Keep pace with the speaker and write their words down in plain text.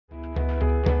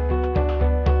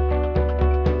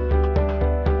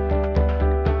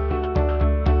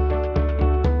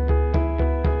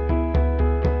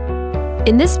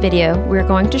In this video, we're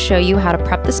going to show you how to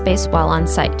prep the space while on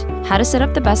site, how to set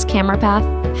up the best camera path,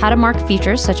 how to mark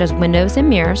features such as windows and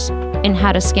mirrors, and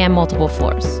how to scan multiple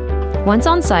floors. Once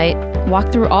on site,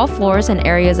 walk through all floors and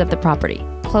areas of the property.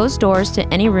 Close doors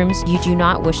to any rooms you do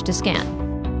not wish to scan.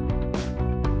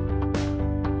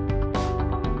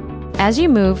 As you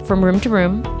move from room to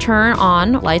room, turn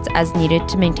on lights as needed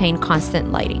to maintain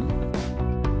constant lighting.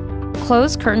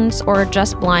 Close curtains or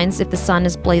adjust blinds if the sun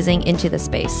is blazing into the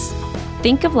space.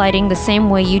 Think of lighting the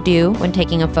same way you do when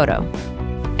taking a photo.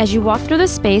 As you walk through the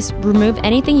space, remove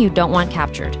anything you don't want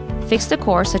captured. Fix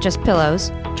decor such as pillows,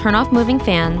 turn off moving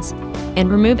fans, and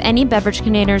remove any beverage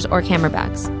containers or camera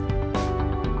bags.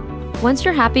 Once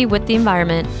you're happy with the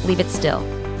environment, leave it still.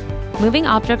 Moving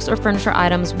objects or furniture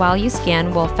items while you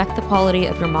scan will affect the quality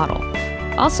of your model.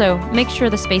 Also, make sure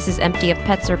the space is empty of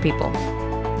pets or people.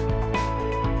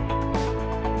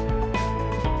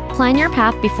 Plan your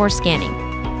path before scanning.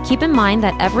 Keep in mind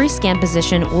that every scan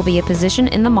position will be a position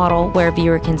in the model where a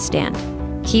viewer can stand.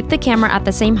 Keep the camera at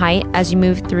the same height as you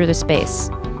move through the space.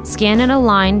 Scan in a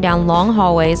line down long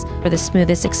hallways for the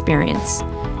smoothest experience.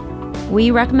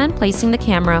 We recommend placing the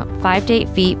camera 5 to 8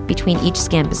 feet between each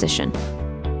scan position.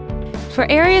 For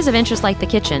areas of interest like the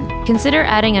kitchen, consider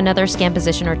adding another scan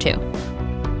position or two.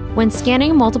 When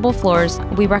scanning multiple floors,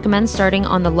 we recommend starting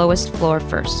on the lowest floor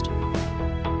first.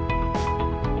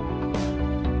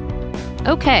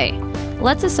 Okay,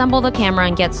 let's assemble the camera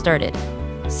and get started.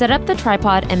 Set up the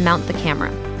tripod and mount the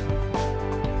camera.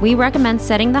 We recommend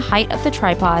setting the height of the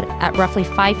tripod at roughly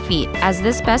 5 feet, as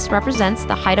this best represents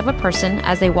the height of a person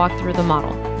as they walk through the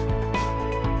model.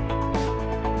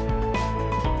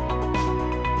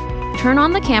 Turn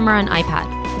on the camera and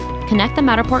iPad. Connect the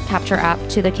Matterport Capture app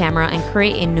to the camera and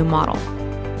create a new model.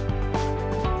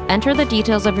 Enter the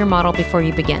details of your model before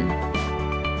you begin.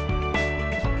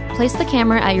 Place the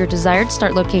camera at your desired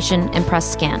start location and press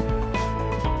scan.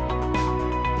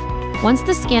 Once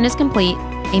the scan is complete,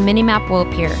 a mini-map will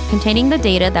appear containing the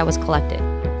data that was collected.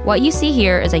 What you see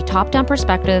here is a top-down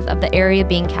perspective of the area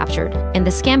being captured and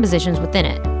the scan positions within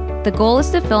it. The goal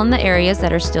is to fill in the areas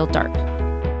that are still dark.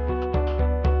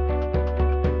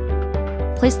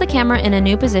 Place the camera in a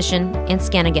new position and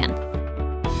scan again.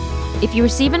 If you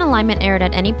receive an alignment error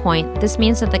at any point, this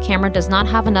means that the camera does not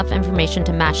have enough information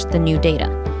to match the new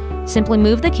data. Simply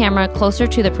move the camera closer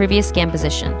to the previous scan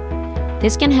position.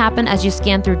 This can happen as you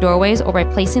scan through doorways or by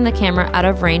placing the camera out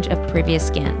of range of previous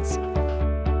scans.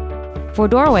 For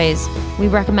doorways, we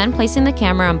recommend placing the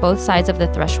camera on both sides of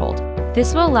the threshold.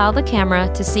 This will allow the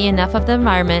camera to see enough of the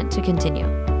environment to continue.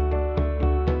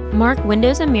 Mark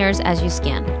windows and mirrors as you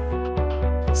scan.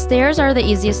 Stairs are the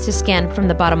easiest to scan from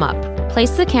the bottom up.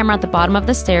 Place the camera at the bottom of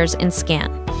the stairs and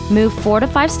scan. Move 4 to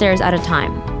 5 stairs at a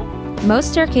time.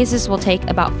 Most staircases will take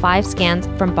about 5 scans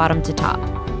from bottom to top.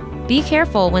 Be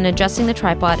careful when adjusting the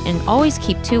tripod and always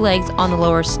keep 2 legs on the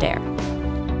lower stair.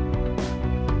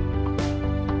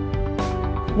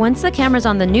 Once the camera's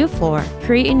on the new floor,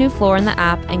 create a new floor in the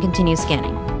app and continue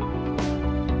scanning.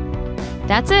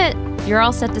 That's it! You're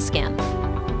all set to scan.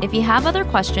 If you have other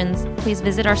questions, please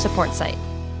visit our support site.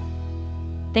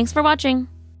 Thanks for watching!